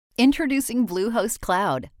Introducing Bluehost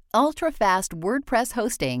Cloud, ultra-fast WordPress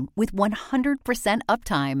hosting with 100%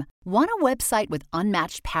 uptime. Want a website with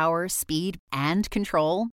unmatched power, speed, and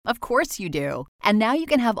control? Of course you do. And now you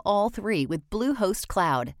can have all three with Bluehost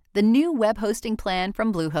Cloud, the new web hosting plan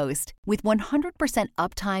from Bluehost. With 100%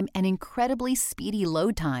 uptime and incredibly speedy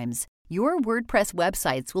load times, your WordPress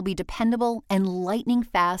websites will be dependable and lightning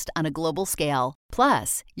fast on a global scale.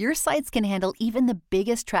 Plus, your sites can handle even the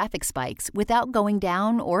biggest traffic spikes without going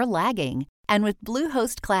down or lagging. And with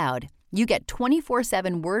Bluehost Cloud, you get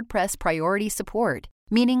 24/7 WordPress priority support,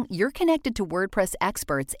 meaning you're connected to WordPress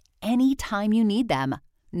experts anytime you need them.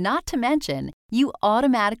 Not to mention, you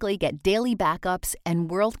automatically get daily backups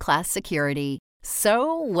and world-class security.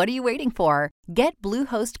 So, what are you waiting for? Get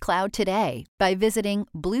Bluehost Cloud today by visiting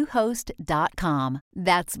Bluehost.com.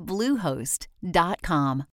 That's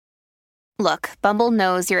Bluehost.com. Look, Bumble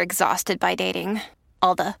knows you're exhausted by dating.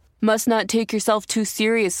 All the must not take yourself too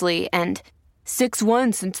seriously and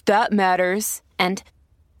 6'1" since that matters. And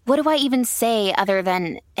what do I even say other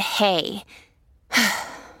than hey?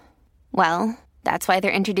 Well, that's why they're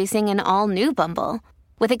introducing an all-new Bumble.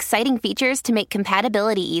 With exciting features to make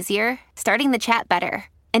compatibility easier, starting the chat better,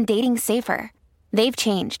 and dating safer. They've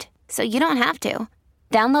changed, so you don't have to.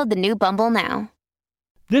 Download the new Bumble now.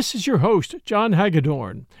 This is your host, John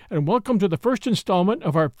Hagedorn, and welcome to the first installment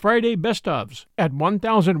of our Friday Best Ofs at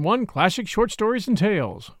 1001 Classic Short Stories and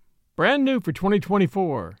Tales. Brand new for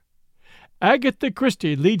 2024. Agatha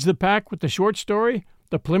Christie leads the pack with the short story,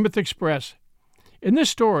 The Plymouth Express. In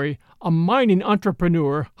this story, a mining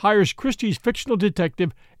entrepreneur hires Christie's fictional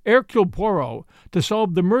detective Hercule Poirot to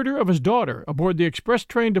solve the murder of his daughter aboard the express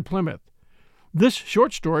train to Plymouth. This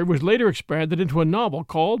short story was later expanded into a novel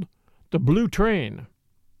called The Blue Train.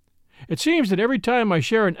 It seems that every time I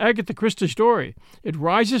share an Agatha Christie story, it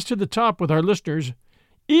rises to the top with our listeners,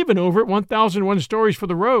 even over at 1001 Stories for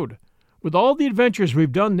the Road. With all the adventures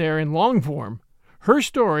we've done there in long form, her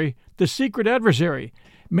story, The Secret Adversary,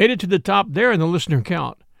 made it to the top there in the listener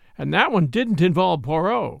count, and that one didn't involve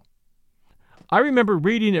Poirot. I remember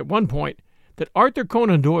reading at one point that Arthur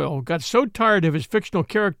Conan Doyle got so tired of his fictional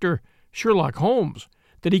character, Sherlock Holmes,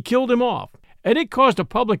 that he killed him off, and it caused a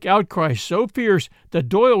public outcry so fierce that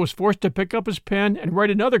Doyle was forced to pick up his pen and write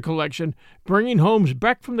another collection, bringing Holmes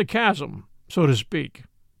back from the chasm, so to speak.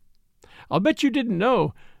 I'll bet you didn't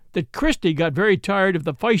know that Christie got very tired of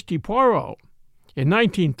the feisty Poirot. In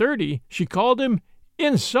 1930, she called him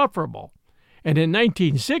insufferable, and in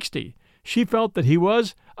 1960 she felt that he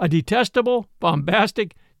was a detestable,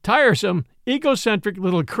 bombastic, tiresome, egocentric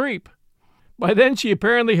little creep. By then she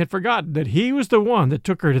apparently had forgotten that he was the one that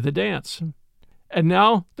took her to the dance. And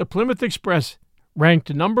now the Plymouth Express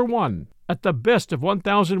ranked number 1 at the best of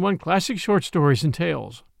 1001 Classic Short Stories and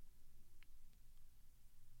Tales.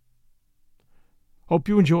 Hope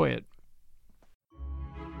you enjoy it.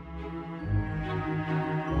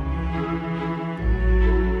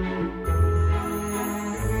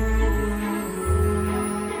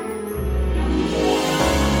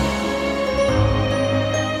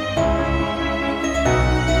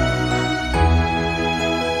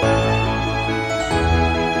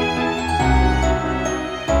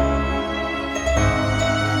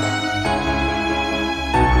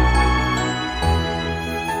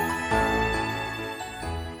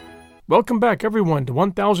 Welcome back, everyone, to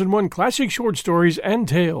 1001 Classic Short Stories and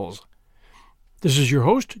Tales. This is your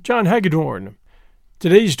host, John Hagedorn.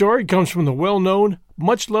 Today's story comes from the well-known,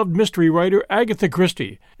 much-loved mystery writer Agatha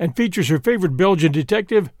Christie and features her favorite Belgian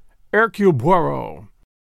detective, Hercule Poirot.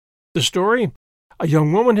 The story? A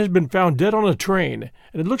young woman has been found dead on a train,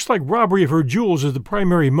 and it looks like robbery of her jewels is the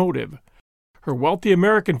primary motive. Her wealthy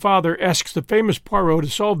American father asks the famous Poirot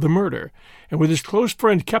to solve the murder, and with his close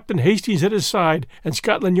friend Captain Hastings at his side and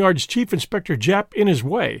Scotland Yard's Chief Inspector Japp in his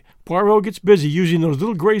way, Poirot gets busy using those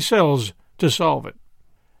little gray cells to solve it.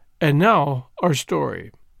 And now, our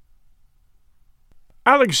story.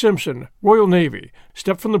 Alex Simpson, Royal Navy,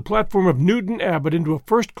 stepped from the platform of Newton Abbot into a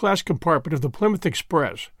first-class compartment of the Plymouth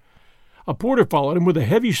Express. A porter followed him with a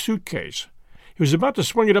heavy suitcase. He was about to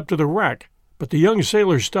swing it up to the rack, but the young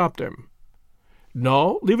sailor stopped him.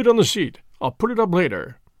 "No, leave it on the seat. I'll put it up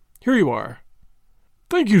later. Here you are."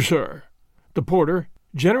 "Thank you, sir." The porter,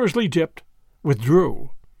 generously tipped, withdrew.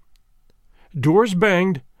 Doors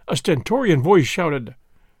banged. A stentorian voice shouted,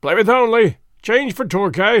 "Plymouth only! Change for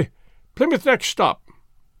Torquay! Plymouth next stop!"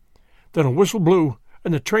 Then a whistle blew,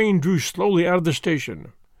 and the train drew slowly out of the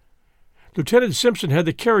station. Lieutenant Simpson had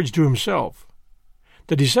the carriage to himself.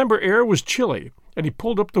 The December air was chilly, and he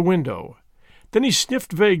pulled up the window. Then he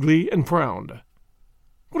sniffed vaguely and frowned.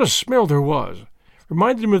 What a smell there was!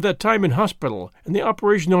 Reminded him of that time in hospital and the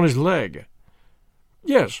operation on his leg.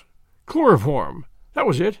 Yes, Chloroform. That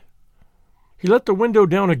was it. He let the window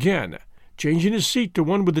down again, changing his seat to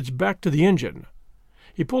one with its back to the engine.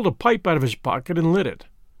 He pulled a pipe out of his pocket and lit it.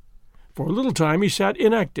 For a little time he sat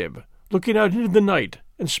inactive, looking out into the night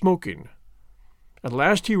and smoking. At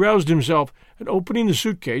last he roused himself and, opening the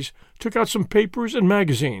suitcase, took out some papers and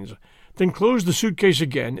magazines, then closed the suitcase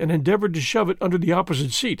again and endeavored to shove it under the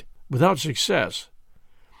opposite seat, without success.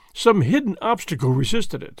 Some hidden obstacle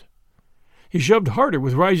resisted it. He shoved harder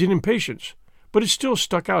with rising impatience, but it still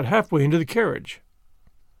stuck out halfway into the carriage.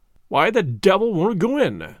 "Why the devil won't it go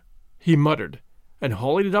in?" he muttered, and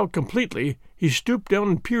hauling it out completely, he stooped down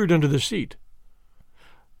and peered under the seat.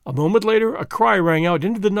 A moment later a cry rang out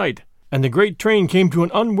into the night, and the great train came to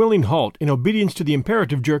an unwilling halt in obedience to the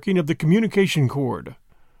imperative jerking of the communication cord.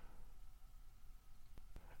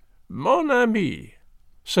 "Mon ami,"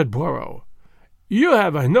 said Poirot, "you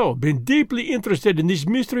have, I know, been deeply interested in this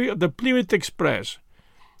mystery of the Plymouth Express.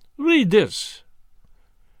 Read this."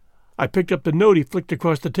 I picked up the note he flicked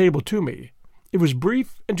across the table to me. It was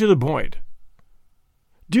brief and to the point.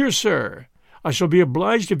 "Dear Sir, I shall be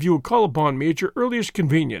obliged if you will call upon me at your earliest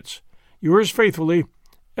convenience. Yours faithfully,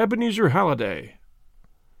 Ebenezer Halliday."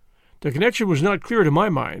 The connection was not clear to my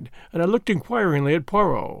mind, and I looked inquiringly at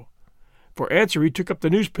Poirot. For answer he took up the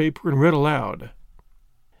newspaper and read aloud.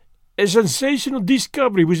 "A sensational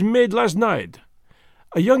discovery was made last night.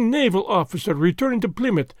 A young naval officer returning to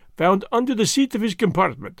Plymouth found under the seat of his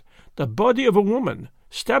compartment the body of a woman,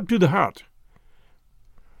 stabbed to the heart.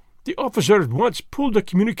 The officer at once pulled the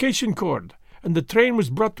communication cord, and the train was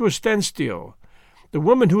brought to a standstill. The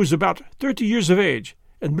woman, who is about 30 years of age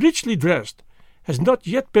and richly dressed, has not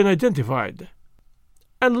yet been identified.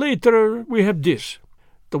 And later we have this.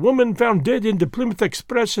 The woman found dead in the Plymouth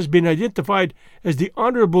Express has been identified as the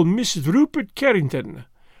Honourable Mrs. Rupert Carrington.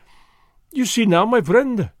 You see now, my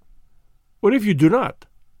friend? Or if you do not,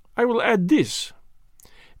 I will add this.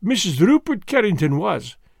 Mrs. Rupert Carrington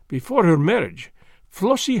was, before her marriage,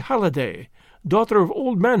 Flossie Halliday, daughter of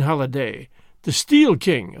Old Man Halliday, the Steel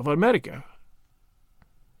King of America."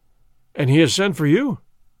 "And he has sent for you?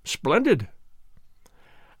 Splendid."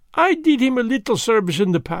 "I did him a little service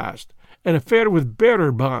in the past, an affair with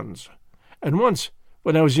bearer bonds, and once,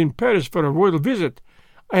 when I was in Paris for a royal visit,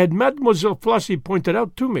 I had Mademoiselle Flossie pointed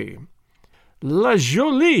out to me. La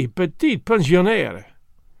jolie petite pensionnaire.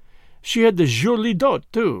 She had the jolie dot,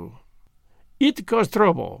 too. It caused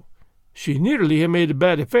trouble. She nearly made a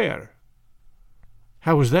bad affair."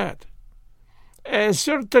 "How was that?" "A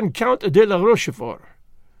certain Count de la Rochefort.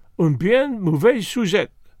 Un bien mauvais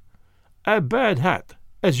sujet. A bad hat,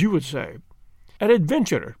 as you would say. An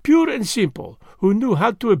adventurer, pure and simple, who knew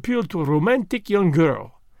how to appeal to a romantic young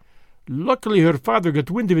girl. Luckily her father got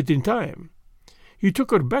wind of it in time. He took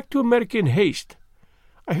her back to America in haste.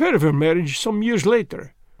 I heard of her marriage some years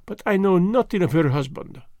later, but I know nothing of her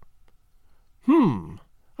husband."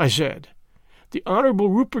 I said. "The Honourable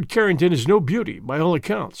Rupert Carrington is no beauty, by all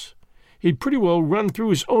accounts. He'd pretty well run through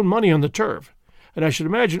his own money on the turf, and I should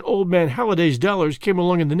imagine Old Man Halliday's dollars came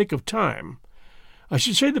along in the nick of time. I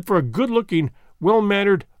should say that for a good-looking,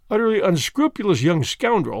 well-mannered, utterly unscrupulous young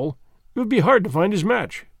scoundrel, it would be hard to find his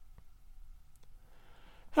match."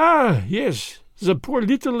 "Ah, yes, the poor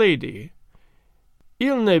little lady.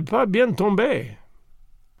 Il n'est pas bien tombé."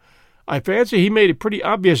 "I fancy he made it pretty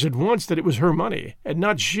obvious at once that it was her money, and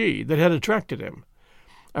not she, that had attracted him.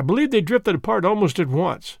 I believe they drifted apart almost at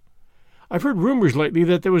once. I've heard rumors lately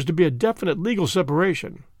that there was to be a definite legal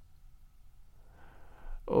separation."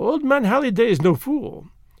 "Old Man Halliday is no fool.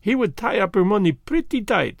 He would tie up her money pretty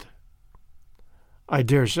tight." "I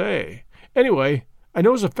dare say. Anyway, I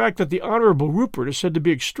know as a fact that the Honourable Rupert is said to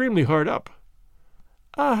be extremely hard up."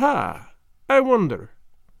 "Aha! I wonder."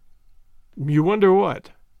 "You wonder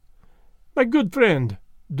what?" "My good friend,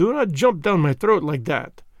 do not jump down my throat like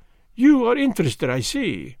that. You are interested, I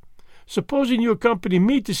see. Supposing you accompany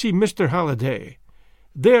me to see Mr. Halliday.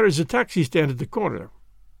 There is a taxi stand at the corner."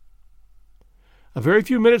 A very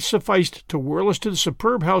few minutes sufficed to whirl us to the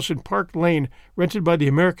superb house in Park Lane rented by the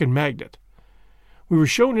American magnate. We were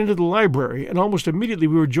shown into the library, and almost immediately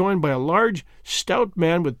we were joined by a large, stout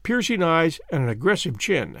man with piercing eyes and an aggressive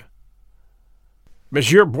chin.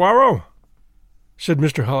 "Monsieur Poirot," said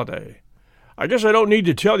Mr. Halliday, "I guess I don't need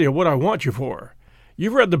to tell you what I want you for.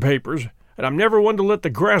 You've read the papers, and I'm never one to let the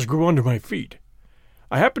grass grow under my feet.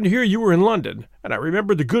 I happened to hear you were in London, and I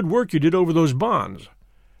remembered the good work you did over those bonds.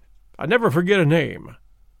 I never forget a name.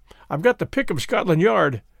 I've got the pick of Scotland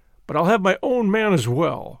Yard, but I'll have my own man as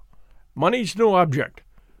well. Money's no object.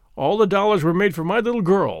 All the dollars were made for my little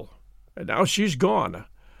girl, and now she's gone.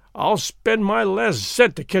 I'll spend my last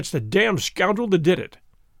cent to catch the damned scoundrel that did it.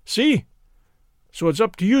 See? so it's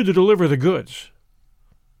up to you to deliver the goods."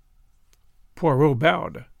 Poirot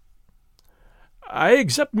bowed. "I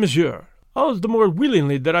accept, monsieur, all the more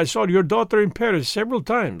willingly that I saw your daughter in Paris several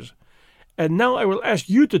times, and now I will ask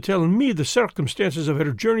you to tell me the circumstances of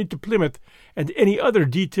her journey to Plymouth and any other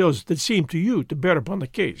details that seem to you to bear upon the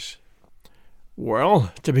case."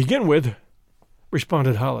 "Well, to begin with,"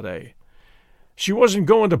 responded Halliday, "she wasn't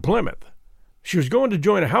going to Plymouth. She was going to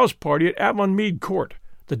join a house party at Avonmead Court,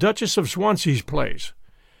 the Duchess of Swansea's place.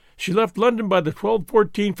 She left London by the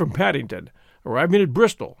 12:14 from Paddington, arriving at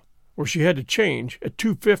Bristol, where she had to change at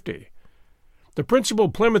 2:50. The principal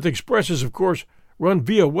Plymouth expresses, of course, run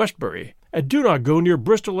via Westbury, and do not go near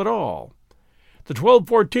Bristol at all. The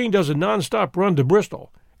 12:14 does a non-stop run to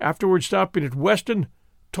Bristol, afterwards stopping at Weston,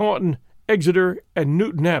 Taunton, Exeter, and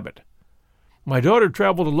Newton Abbot. My daughter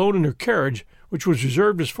travelled alone in her carriage, which was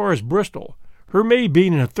reserved as far as Bristol, her maid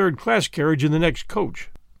being in a third-class carriage in the next coach."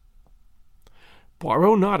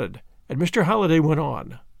 Poirot nodded, and Mr. Halliday went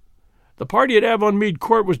on. "The party at Avonmead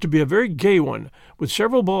Court was to be a very gay one, with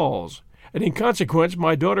several balls, and in consequence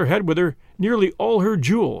my daughter had with her nearly all her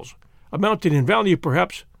jewels, amounting in value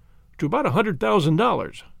perhaps to about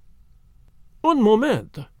 $100,000. "Un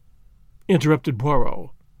moment," interrupted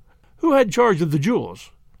Poirot. "Who had charge of the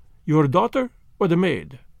jewels, your daughter or the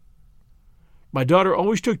maid?" "My daughter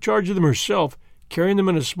always took charge of them herself, carrying them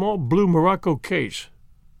in a small blue morocco case."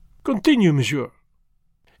 "Continue, monsieur."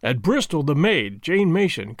 "At Bristol, the maid, Jane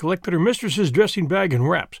Mason, collected her mistress's dressing bag and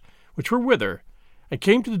wraps, which were with her, and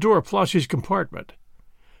came to the door of Flossie's compartment.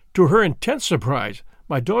 To her intense surprise,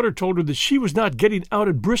 my daughter told her that she was not getting out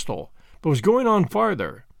at Bristol, but was going on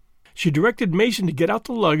farther. She directed Mason to get out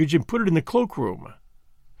the luggage and put it in the cloak-room.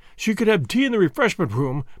 She could have tea in the refreshment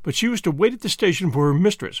room, but she was to wait at the station for her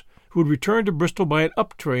mistress, who would return to Bristol by an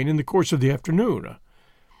up train in the course of the afternoon.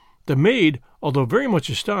 The maid, although very much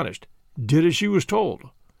astonished, did as she was told.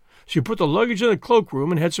 She put the luggage in the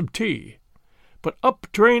cloak-room and had some tea. But up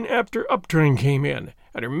train after up train came in,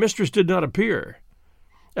 and her mistress did not appear.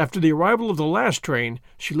 After the arrival of the last train,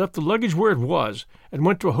 she left the luggage where it was, and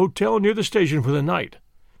went to a hotel near the station for the night.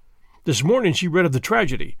 This morning she read of the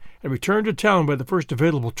tragedy, and returned to town by the first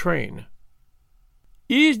available train."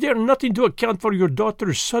 "Is there nothing to account for your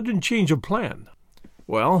daughter's sudden change of plan?"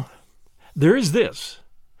 "Well, there is this.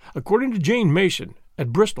 According to Jane Mason,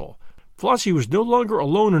 at Bristol, Flossie was no longer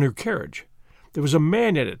alone in her carriage. There was a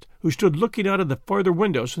man in it who stood looking out of the farther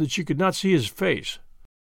window so that she could not see his face."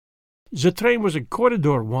 "The train was a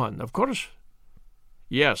corridor one, of course?"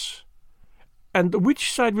 "Yes." "And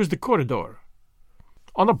which side was the corridor?"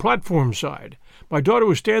 "On the platform side. My daughter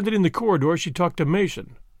was standing in the corridor as she talked to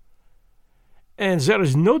Mason." "And there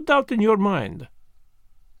is no doubt in your mind?"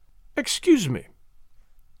 Excuse me.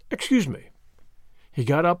 He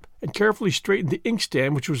got up and carefully straightened the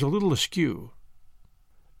inkstand, which was a little askew.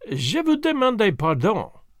 "Je vous demande pardon,"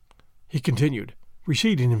 he continued,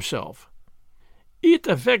 reseating himself. "It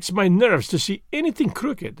affects my nerves to see anything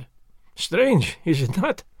crooked. Strange, is it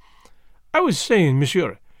not? I was saying,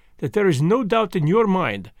 monsieur, that there is no doubt in your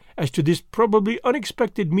mind as to this probably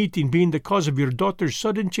unexpected meeting being the cause of your daughter's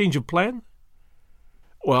sudden change of plan?"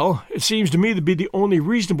 "Well, it seems to me to be the only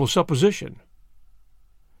reasonable supposition."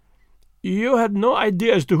 "You had no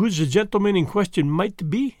idea as to who the gentleman in question might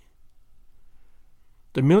be?"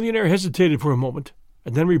 The millionaire hesitated for a moment,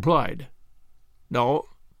 and then replied, "No,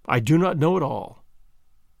 I do not know at all."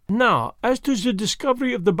 "Now, as to the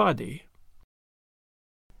discovery of the body."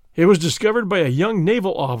 "It was discovered by a young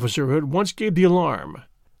naval officer who at once gave the alarm.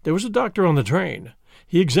 There was a doctor on the train.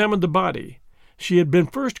 He examined the body. She had been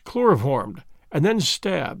first chloroformed, and then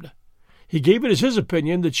stabbed. He gave it as his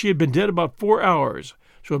opinion that she had been dead about 4 hours,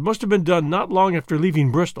 so it must have been done not long after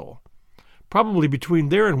leaving Bristol, probably between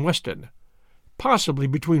there and Weston, possibly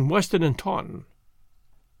between Weston and Taunton."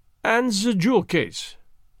 "And the jewel case?"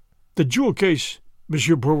 "The jewel case,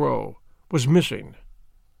 Monsieur Poirot, was missing."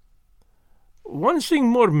 "One thing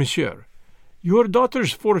more, monsieur. Your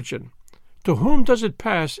daughter's fortune. To whom does it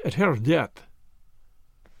pass at her death?"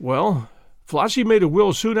 "Well, Flossie made a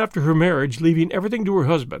will soon after her marriage, leaving everything to her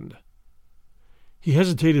husband." He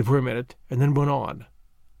hesitated for a minute, and then went on.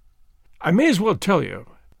 "I may as well tell you,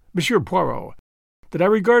 Monsieur Poirot, that I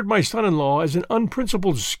regard my son-in-law as an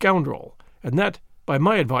unprincipled scoundrel, and that, by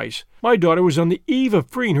my advice, my daughter was on the eve of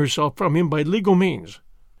freeing herself from him by legal means.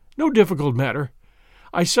 No difficult matter.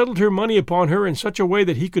 I settled her money upon her in such a way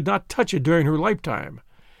that he could not touch it during her lifetime,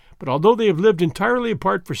 but although they have lived entirely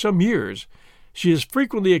apart for some years, she has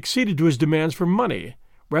frequently acceded to his demands for money,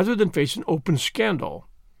 rather than face an open scandal.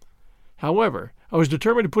 However, I was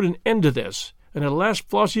determined to put an end to this, and at last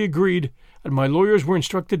Flossie agreed, and my lawyers were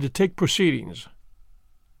instructed to take proceedings."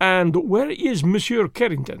 And where is Monsieur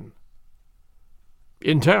Carrington?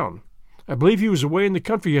 In town. I believe he was away in the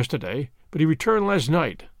country yesterday, but he returned last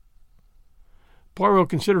night. Poirot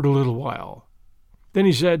considered a little while. Then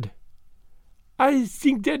he said, I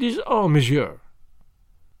think that is all, monsieur.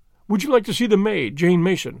 Would you like to see the maid, Jane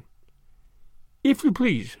Mason? If you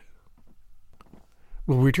please.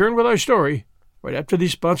 We'll return with our story right after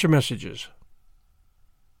these sponsor messages.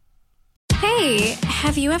 Hey,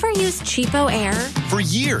 have you ever used Cheapo Air? For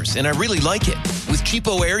years, and I really like it. With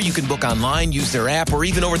Cheapo Air, you can book online, use their app, or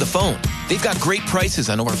even over the phone. They've got great prices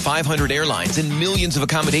on over 500 airlines and millions of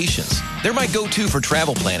accommodations. They're my go-to for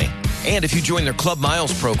travel planning. And if you join their Club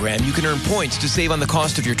Miles program, you can earn points to save on the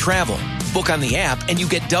cost of your travel. Book on the app, and you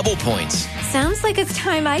get double points. Sounds like it's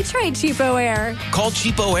time I tried Cheapo Air. Call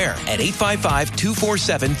Cheapo Air at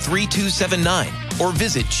 855-247-3279 or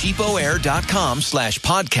visit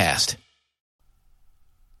cheapoair.com/podcast.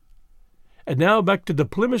 And now back to the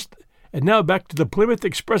Plymouth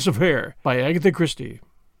Express Affair by Agatha Christie.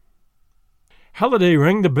 Halliday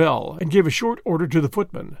rang the bell and gave a short order to the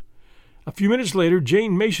footman. A few minutes later,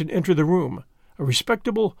 Jane Mason entered the room, a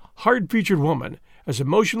respectable, hard-featured woman, as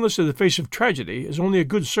emotionless in the face of tragedy as only a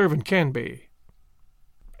good servant can be.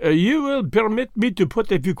 You will permit me to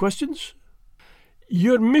put a few questions?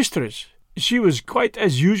 Your mistress, she was quite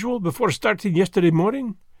as usual before starting yesterday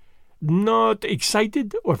morning? Not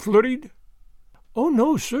excited or flurried? Oh,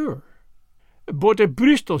 no, sir. But at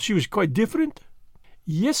Bristol she was quite different?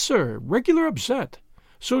 Yes, sir, regular upset.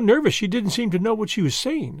 So nervous she didn't seem to know what she was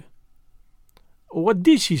saying. What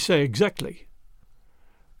did she say exactly?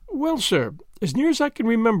 Well, sir, as near as I can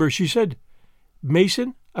remember, she said,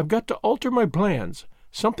 Mason, I've got to alter my plans.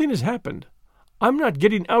 Something has happened. I'm not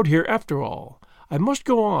getting out here after all. I must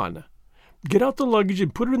go on. Get out the luggage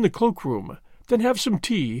and put it in the cloakroom, then have some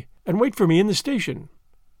tea, and wait for me in the station.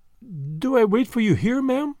 Do I wait for you here,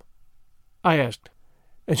 ma'am? I asked,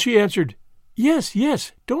 and she answered, Yes,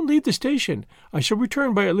 don't leave the station. I shall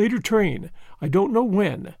return by a later train. I don't know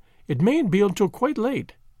when. It mayn't be until quite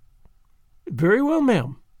late. Very well,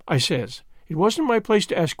 ma'am, I says. It wasn't my place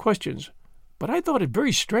to ask questions, but I thought it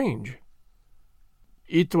very strange.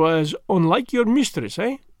 It was unlike your mistress,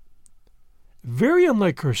 eh? Very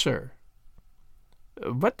unlike her, sir.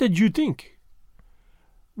 What did you think?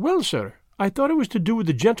 Well, sir, I thought it was to do with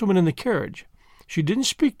the gentleman in the carriage. She didn't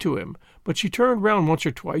speak to him, but she turned round once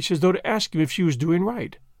or twice as though to ask him if she was doing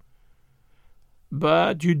right.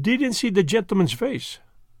 But you didn't see the gentleman's face?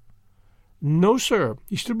 No, sir.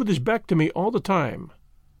 He stood with his back to me all the time.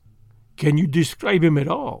 Can you describe him at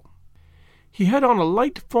all? He had on a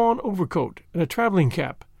light fawn overcoat and a traveling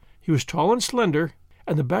cap. He was tall and slender,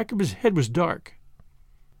 and the back of his head was dark.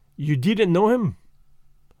 You didn't know him?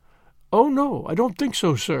 Oh, no, I don't think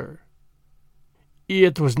so, sir.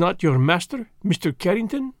 It was not your master, Mr.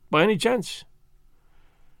 Carrington, by any chance?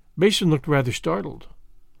 Mason looked rather startled.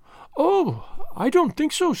 Oh, I don't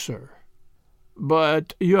think so, sir.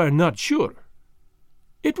 But you are not sure?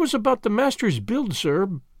 It was about the master's build, sir,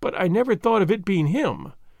 but I never thought of it being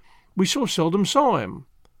him. We so seldom saw him.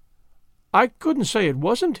 I couldn't say it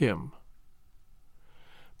wasn't him.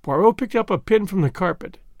 Poirot picked up a pin from the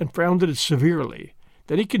carpet and frowned at it severely.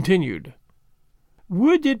 Then he continued,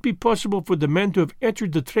 Would it be possible for the man to have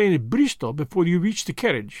entered the train at Bristol before you reached the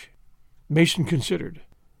carriage? Mason considered.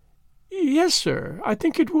 Yes, sir, I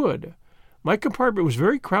think it would. My compartment was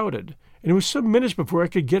very crowded, and it was some minutes before I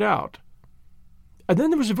could get out. And then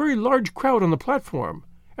there was a very large crowd on the platform,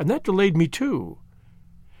 and that delayed me too.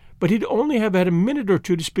 But he'd only have had a minute or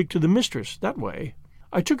two to speak to the mistress, that way.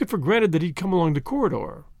 I took it for granted that he'd come along the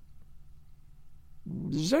corridor.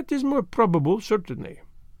 That is more probable, certainly.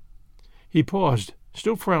 He paused,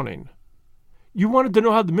 still frowning. You wanted to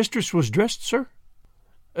know how the mistress was dressed, sir?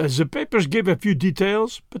 The papers gave a few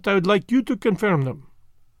details, but I would like you to confirm them.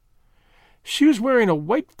 She was wearing a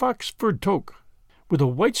white fox fur toque, with a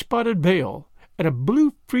white spotted veil, and a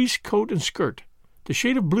blue frieze coat and skirt, the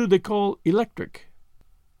shade of blue they call electric.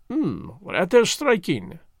 That is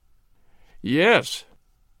striking. Yes,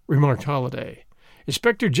 remarked Halliday.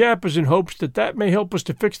 Inspector Japp is in hopes that may help us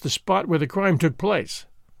to fix the spot where the crime took place.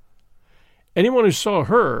 Anyone who saw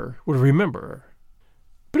her would remember her.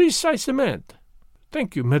 Précisément.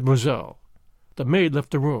 Thank you, mademoiselle. The maid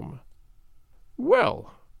left the room.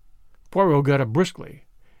 Well, Poirot got up briskly.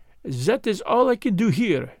 That is all I can do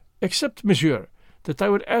here, except, monsieur, that I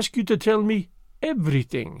would ask you to tell me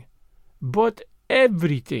everything. But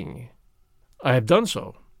everything. I have done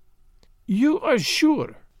so. You are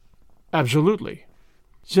sure? Absolutely.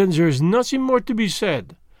 Then there is nothing more to be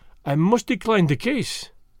said. I must decline the case.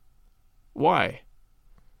 Why?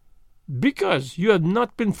 Because you have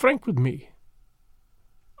not been frank with me.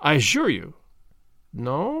 I assure you.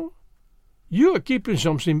 No? You are keeping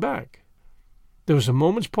something back. There was a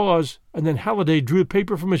moment's pause, and then Halliday drew a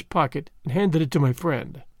paper from his pocket and handed it to my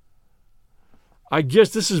friend. I guess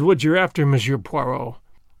this is what you're after, Monsieur Poirot,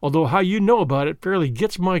 although how you know about it fairly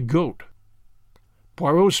gets my goat.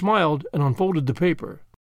 Poirot smiled and unfolded the paper.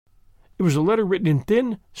 It was a letter written in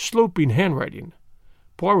thin, sloping handwriting.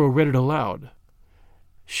 Poirot read it aloud.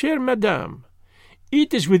 Chère Madame,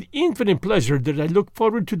 it is with infinite pleasure that I look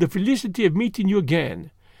forward to the felicity of meeting you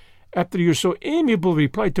again. After your so amiable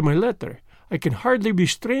reply to my letter, I can hardly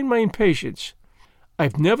restrain my impatience.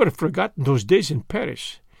 I've never forgotten those days in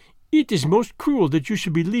Paris. It is most cruel that you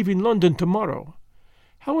should be leaving London tomorrow.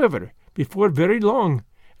 However, before very long,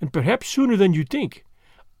 and perhaps sooner than you think,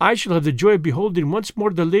 I shall have the joy of beholding once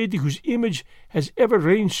more the lady whose image has ever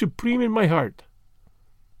reigned supreme in my heart.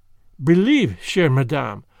 Believe, chère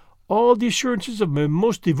Madame, all the assurances of my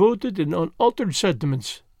most devoted and unaltered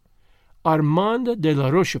sentiments. Armand de la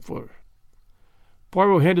Rochefort.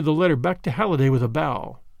 Poirot handed the letter back to Halliday with a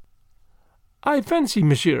bow. I fancy,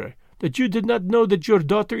 monsieur, that you did not know that your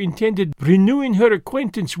daughter intended renewing her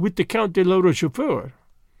acquaintance with the Count de la Rochefort.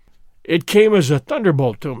 It came as a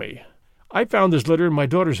thunderbolt to me. I found this letter in my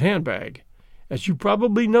daughter's handbag. As you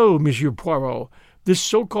probably know, Monsieur Poirot, this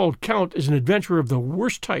so-called Count is an adventurer of the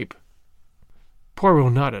worst type.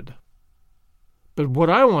 Poirot nodded. But what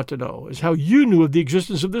I want to know is how you knew of the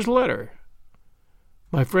existence of this letter.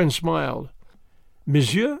 My friend smiled.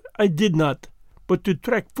 Monsieur, I did not, but to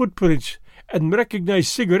track footprints and recognize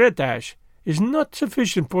cigarette ash is not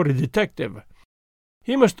sufficient for a detective.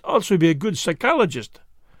 He must also be a good psychologist.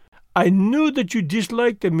 I knew that you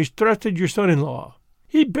disliked and mistrusted your son-in-law.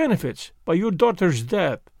 He benefits by your daughter's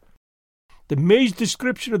death. The maid's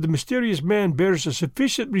description of the mysterious man bears a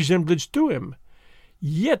sufficient resemblance to him.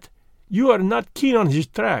 Yet you are not keen on his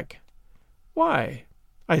track. Why?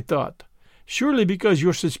 I thought. Surely because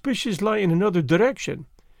your suspicions lie in another direction.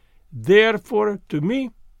 Therefore, to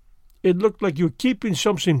me, it looked like you were keeping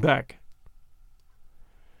something back.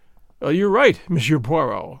 You're right, Monsieur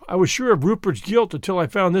Poirot. I was sure of Rupert's guilt until I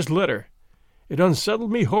found this letter. It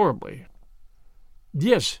unsettled me horribly.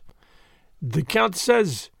 Yes, the Count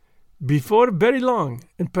says, before very long,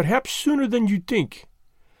 and perhaps sooner than you think.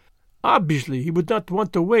 Obviously, he would not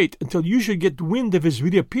want to wait until you should get wind of his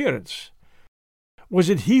reappearance. Was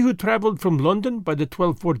it he who travelled from London by the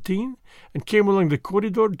 12:14 and came along the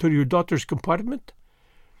corridor to your daughter's compartment?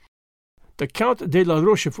 The Count de la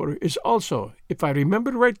Rochefort is also, if I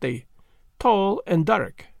remember rightly, tall and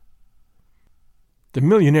dark. The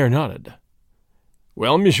millionaire nodded.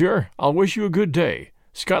 Well, monsieur, I'll wish you a good day.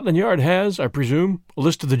 Scotland Yard has, I presume, a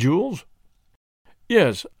list of the jewels?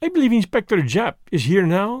 Yes, I believe Inspector Japp is here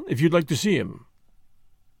now, if you'd like to see him.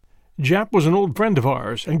 Japp was an old friend of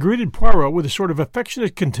ours, and greeted Poirot with a sort of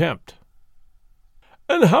affectionate contempt.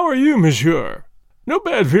 And how are you, monsieur? No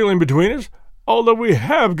bad feeling between us, although we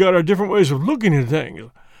have got our different ways of looking at things.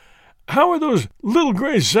 How are those little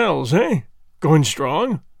grey cells, eh? Going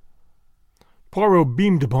strong? Poirot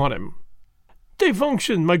beamed upon him. They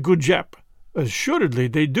function, my good Japp. Assuredly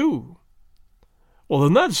they do. Well,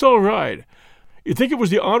 then that's all right. You think it was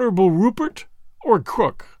the Honourable Rupert or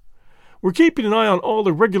Crook? We're keeping an eye on all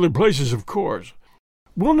the regular places, of course.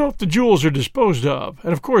 We'll know if the jewels are disposed of,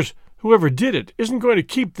 and of course, whoever did it isn't going to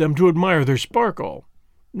keep them to admire their sparkle.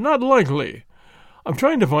 Not likely. I'm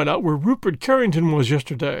trying to find out where Rupert Carrington was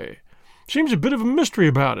yesterday. Seems a bit of a mystery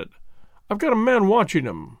about it. I've got a man watching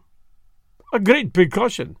him. A great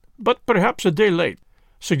precaution, but perhaps a day late,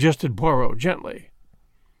 suggested Poirot gently.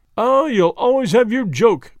 Ah, you'll always have your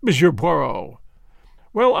joke, Monsieur Poirot.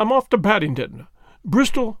 Well, I'm off to Paddington.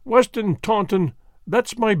 Bristol, Weston, Taunton,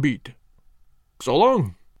 that's my beat. So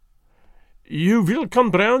long. You will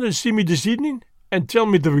come round and see me this evening, and tell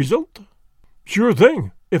me the result? Sure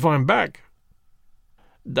thing, if I'm back.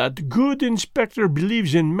 That good inspector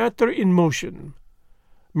believes in matter in motion,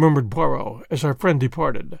 murmured Poirot as our friend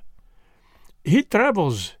departed. He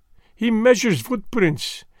travels. He measures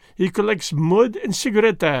footprints. He collects mud and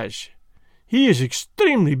cigarette ash. He is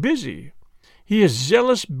extremely busy. He is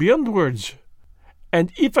zealous beyond words.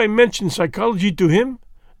 And if I mention psychology to him,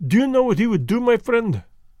 do you know what he would do, my friend?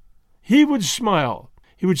 He would smile.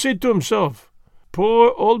 He would say to himself,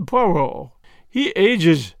 Poor old Poirot. He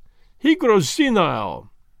ages. He grows senile.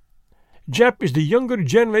 Japp is the younger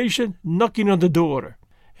generation knocking on the door.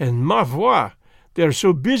 And ma foi, they are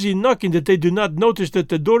so busy knocking that they do not notice that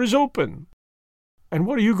the door is open. And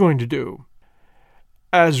what are you going to do?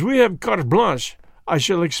 As we have carte blanche, I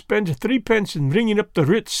shall expend 3p in ringing up the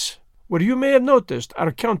Ritz, where you may have noticed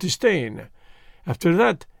our Count is staying. After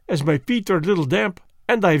that, as my feet are a little damp,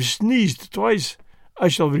 and I have sneezed twice, I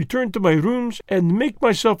shall return to my rooms and make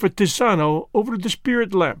myself a tisano over the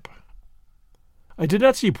spirit lamp. I did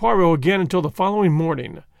not see Poirot again until the following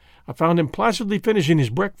morning. I found him placidly finishing his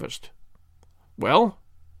breakfast. "Well?"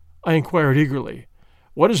 I inquired eagerly.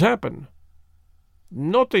 "What has happened?"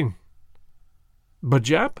 "Nothing." "But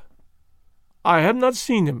Jap?" "I have not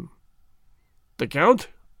seen him." "The Count?"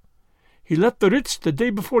 "He left the Ritz the day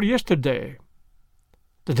before yesterday."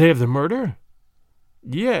 "The day of the murder?"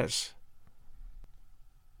 "Yes."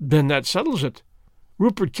 "Then that settles it.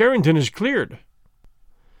 Rupert Carrington is cleared."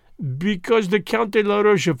 "Because the Count de la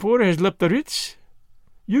Rochefort has left the Ritz?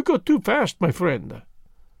 You go too fast, my friend."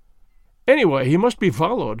 "Anyway, he must be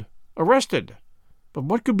followed, arrested. But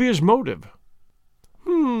what could be his motive?"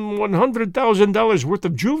 $100,000 worth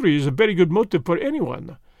of jewelry is a very good motive for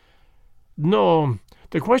anyone. No,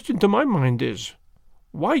 the question to my mind is,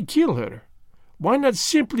 why kill her? Why not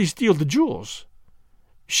simply steal the jewels?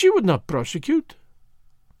 She would not prosecute."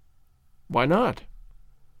 "Why not?"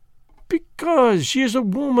 "Because she is a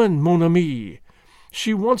woman, mon ami.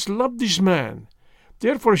 She once loved this man.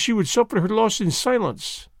 Therefore she would suffer her loss in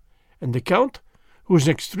silence. And the Count, who is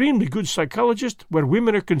an extremely good psychologist where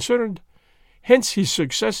women are concerned, hence his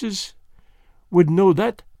successes, would know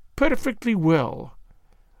that perfectly well.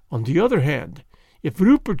 On the other hand, if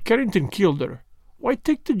Rupert Carrington killed her, why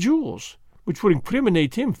take the jewels, which would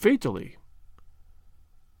incriminate him fatally?"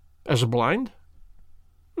 "As a blind?"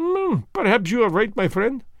 Perhaps you are right, my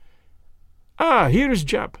friend. Ah, here is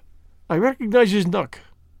Jap. I recognize his knock."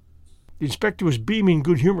 The inspector was beaming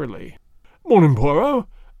good-humoredly. "Morning, Poirot.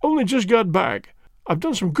 Only just got back. I've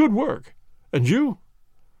done some good work. And you?"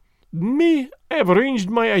 "Me, I have arranged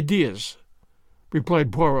my ideas,"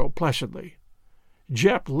 replied Poirot placidly.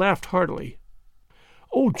 Jap laughed heartily.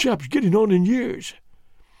 "Old chap's getting on in years,"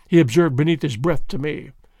 he observed beneath his breath to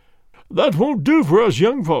me. "That won't do for us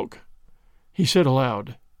young folk," he said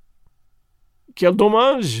aloud. "Quel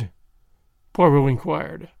dommage?" Poirot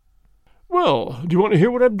inquired. "Well, do you want to hear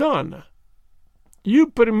what I've done?" "You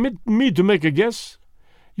permit me to make a guess.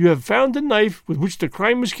 You have found the knife with which the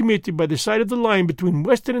crime was committed by the side of the line between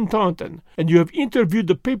Weston and Taunton, and you have interviewed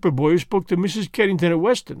the paper boy who spoke to Mrs. Carrington at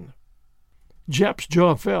Weston." Jap's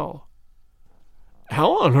jaw fell.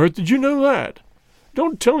 "How on earth did you know that?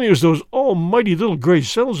 Don't tell me it was those almighty little gray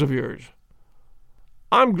cells of yours."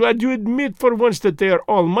 "I'm glad you admit for once that they are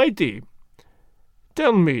almighty.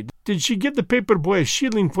 Tell me, did she give the paper boy a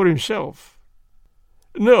shilling for himself?"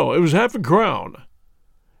 "No, it was half a crown."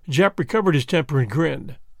 Jap recovered his temper and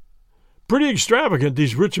grinned. "Pretty extravagant,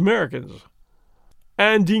 these rich Americans."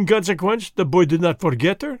 "And in consequence, the boy did not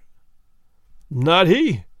forget her?" "Not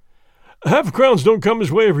he. Half-crowns don't come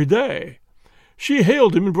his way every day. She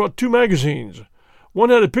hailed him and brought 2 magazines. One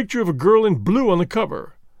had a picture of a girl in blue on the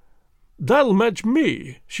cover. 'That'll match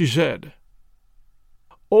me,' she said."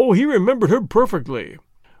 "Oh, he remembered her perfectly.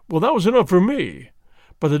 Well, that was enough for me.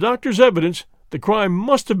 By the doctor's evidence, the crime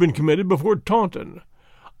must have been committed before Taunton.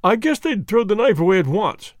 I guess they'd throw the knife away at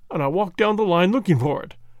once, and I walked down the line looking for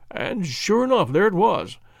it. And sure enough, there it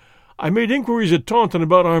was. I made inquiries at Taunton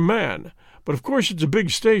about our man, but of course it's a big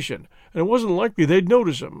station, and it wasn't likely they'd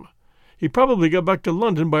notice him. He probably got back to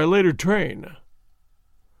London by a later train."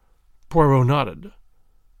 Poirot nodded.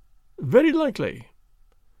 "Very likely.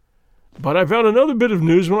 But I found another bit of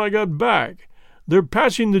news when I got back. They're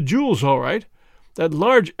passing the jewels all right. That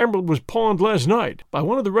large emerald was pawned last night by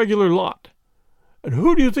one of the regular lot. And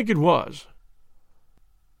who do you think it was?"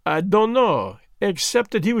 "I don't know,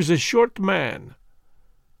 except that he was a short man."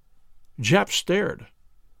 Jap stared.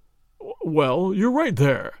 "Well, you're right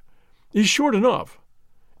there. He's short enough.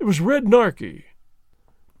 It was Red Narky."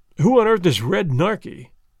 "Who on earth is Red Narky?"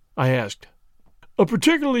 I asked. "A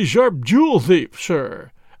particularly sharp jewel thief,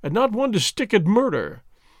 sir, and not one to stick at murder.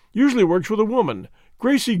 Usually works with a woman,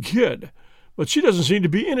 Gracie Kidd, but she doesn't seem to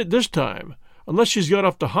be in it this time, unless she's got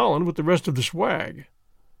off to Holland with the rest of the swag."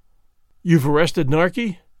 "You've arrested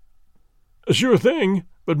Narky?" "A sure thing,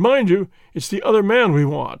 but mind you, it's the other man we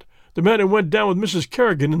want, the man who went down with Mrs.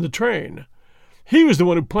 Kerrigan in the train. He was the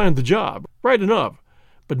one who planned the job, right enough,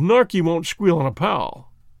 but Narky won't squeal on a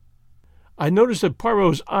pal." I noticed that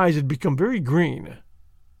Poirot's eyes had become very green.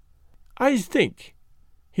 "I think,"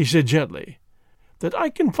 he said gently, "that I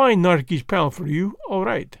can find Narky's pal for you, all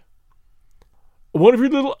right." "One of your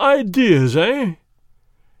little ideas, eh?"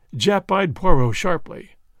 Jap eyed Poirot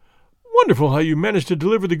sharply. "Wonderful how you manage to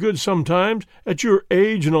deliver the goods sometimes, at your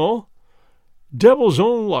age and all. Devil's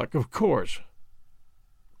own luck, of course."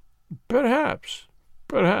 Perhaps,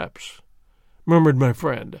 murmured my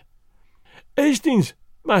friend. "Hastings,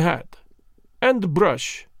 my hat. And the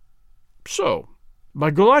brush. So,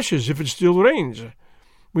 my goloshes, if it still rains.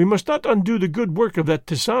 We must not undo the good work of that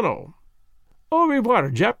Tisano. Au revoir,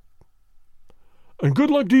 Jap. And good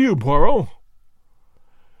luck to you, Poirot.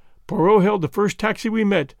 Poirot hailed the first taxi we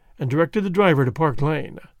met and directed the driver to Park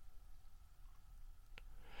Lane.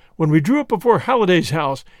 When we drew up before Halliday's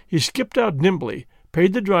house, he skipped out nimbly,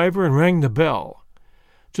 paid the driver, and rang the bell.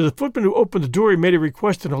 To the footman who opened the door he made a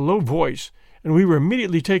request in a low voice, and we were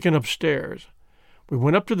immediately taken upstairs. We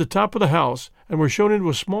went up to the top of the house and were shown into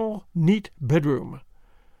a small, neat bedroom.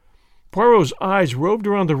 Poirot's eyes roved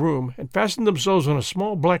around the room and fastened themselves on a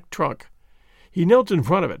small black trunk. He knelt in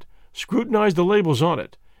front of it, scrutinized the labels on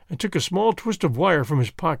it, and took a small twist of wire from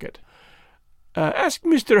his pocket. Ask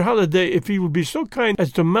Mr. Halliday if he would be so kind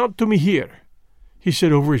as to mount to me here, he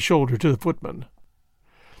said over his shoulder to the footman.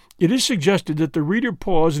 It is suggested that the reader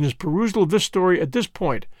pause in his perusal of this story at this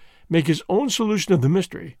point, make his own solution of the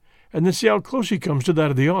mystery, and then see how close he comes to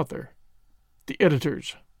that of the author. The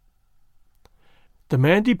editors. The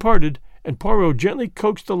man departed, and Poirot gently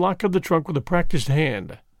coaxed the lock of the trunk with a practised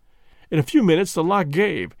hand. In a few minutes the lock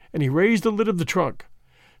gave, and he raised the lid of the trunk.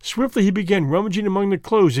 Swiftly he began rummaging among the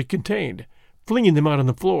clothes it contained, flinging them out on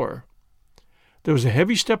the floor. There was a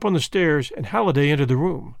heavy step on the stairs, and Halliday entered the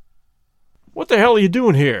room. "What the hell are you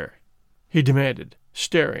doing here?" he demanded,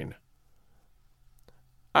 staring.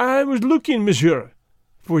 "I was looking, monsieur,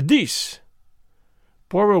 for this."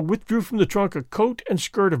 Poirot withdrew from the trunk a coat and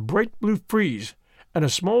skirt of bright blue frieze, and a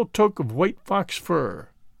small toque of white fox fur.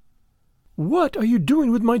 "What are you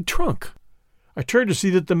doing with my trunk?" I turned to see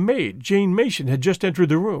that the maid, Jane Mason, had just entered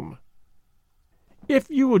the room. "If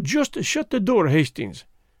you will just shut the door, Hastings."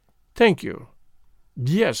 "Thank you."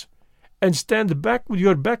 "Yes, and stand back with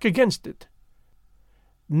your back against it.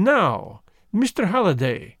 Now, Mr.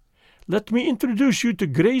 Halliday, let me introduce you to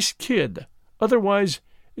Grace Kidd, otherwise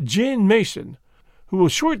Jane Mason, who will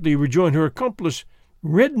shortly rejoin her accomplice,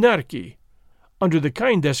 Red Narky, under the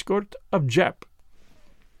kind escort of Jap."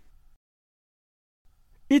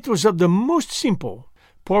 It was of the most simple.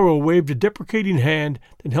 Poirot waved a deprecating hand,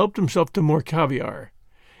 then helped himself to more caviar.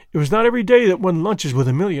 It was not every day that one lunches with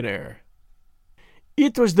a millionaire.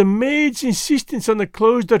 "It was the maid's insistence on the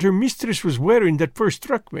clothes that her mistress was wearing that first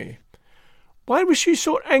struck me. Why was she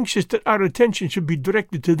so anxious that our attention should be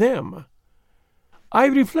directed to them? I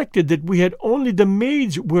reflected that we had only the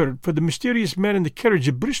maid's word for the mysterious man in the carriage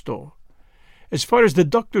at Bristol. As far as the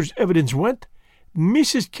doctor's evidence went,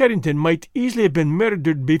 Mrs. Carrington might easily have been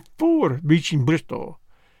murdered before reaching Bristol.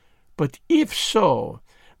 But if so,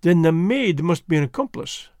 then the maid must be an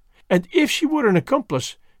accomplice. And if she were an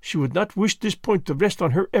accomplice, she would not wish this point to rest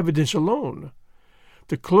on her evidence alone.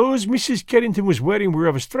 The clothes Mrs. Carrington was wearing were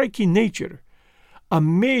of a striking nature. A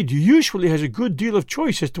maid usually has a good deal of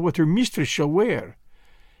choice as to what her mistress shall wear.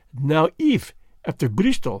 Now if, after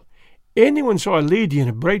Bristol, anyone saw a lady in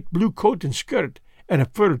a bright blue coat and skirt and a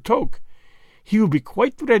fur toque, he will be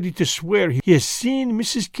quite ready to swear he has seen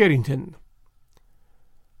Mrs. Carrington.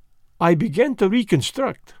 I began to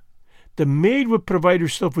reconstruct. The maid would provide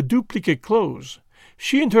herself with duplicate clothes.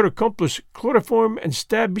 She and her accomplice chloroform and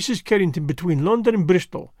stab Mrs. Carrington between London and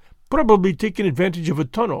Bristol, probably taking advantage of a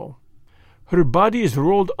tunnel. Her body is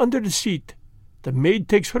rolled under the seat. The maid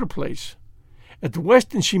takes her place. At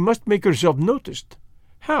Weston she must make herself noticed.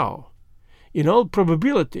 How? In all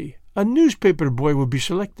probability, a newspaper boy will be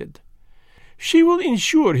selected. She will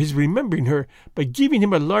ensure his remembering her by giving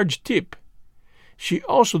him a large tip. She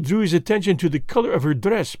also drew his attention to the color of her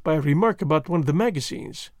dress by a remark about one of the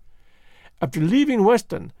magazines. After leaving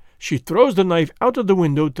Weston, she throws the knife out of the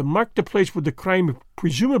window to mark the place where the crime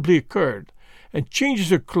presumably occurred, and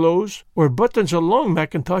changes her clothes or buttons a long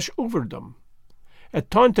mackintosh over them.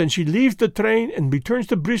 At Taunton she leaves the train and returns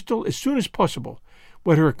to Bristol as soon as possible,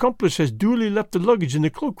 where her accomplice has duly left the luggage in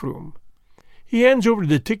the cloakroom. He hands over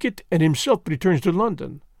the ticket and himself returns to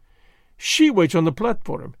London. She waits on the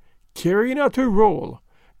platform, carrying out her role,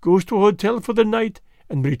 goes to a hotel for the night,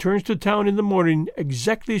 and returns to town in the morning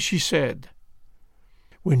exactly as she said.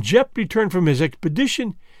 When Jep returned from his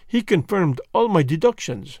expedition, he confirmed all my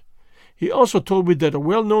deductions. He also told me that a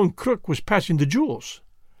well-known crook was passing the jewels.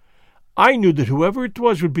 I knew that whoever it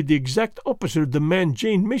was would be the exact opposite of the man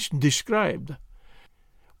Jane Mason described.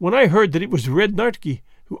 When I heard that it was Red Narky,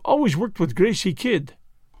 who always worked with Gracie Kidd,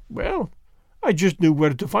 well, I just knew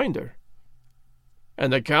where to find her.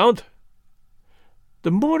 And the Count?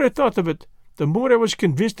 The more I thought of it, the more I was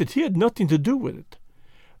convinced that he had nothing to do with it.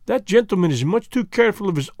 That gentleman is much too careful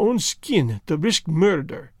of his own skin to risk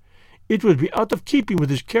murder. It would be out of keeping with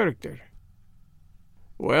his character.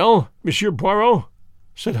 Well, Monsieur Poirot,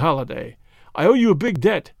 said Halliday, I owe you a big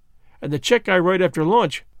debt, and the check I write after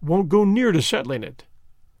lunch won't go near to settling it.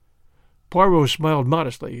 Poirot smiled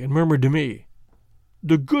modestly and murmured to me,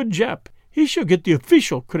 The good Jap, he shall get the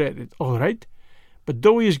official credit, all right. But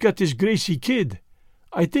though he has got this Gracie kid,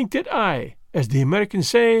 I think that I, as the Americans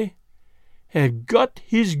say, have got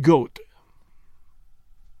his goat.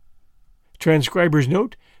 Transcriber's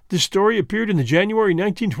note, this story appeared in the January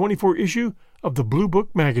 1924 issue of the Blue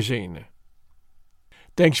Book magazine.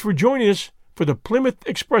 Thanks for joining us for the Plymouth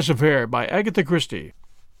Express Affair by Agatha Christie.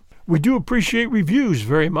 We do appreciate reviews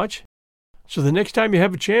very much, so the next time you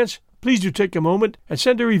have a chance, please do take a moment and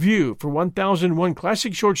send a review for 1001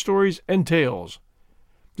 Classic Short Stories and Tales.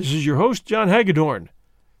 This is your host, John Hagedorn.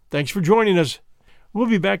 Thanks for joining us. We'll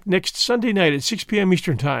be back next Sunday night at 6 p.m.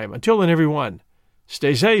 Eastern Time. Until then, everyone,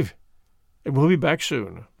 stay safe, and we'll be back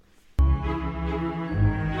soon.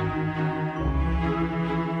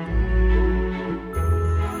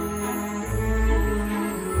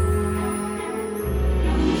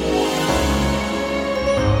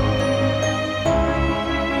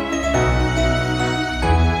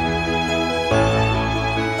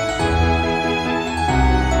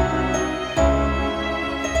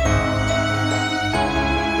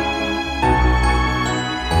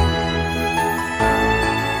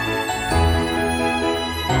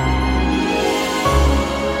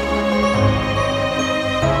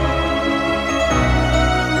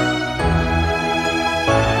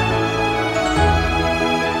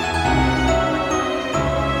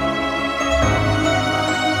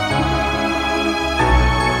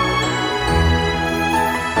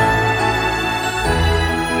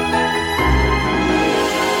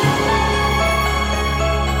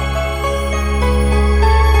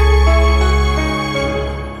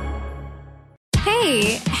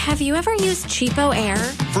 Have you ever used Cheapo Air?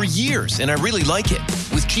 For years, and I really like it.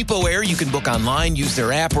 With Cheapo Air, you can book online, use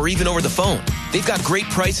their app, or even over the phone. They've got great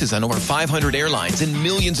prices on over 500 airlines and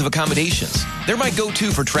millions of accommodations. They're my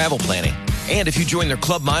go-to for travel planning. And if you join their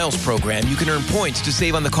Club Miles program, you can earn points to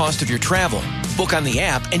save on the cost of your travel. Book on the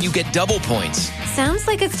app, and you get double points. Sounds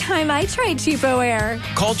like it's time I tried Cheapo Air.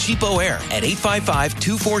 Call Cheapo Air at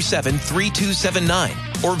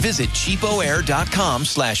 855-247-3279 or visit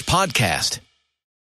cheapoair.com/podcast.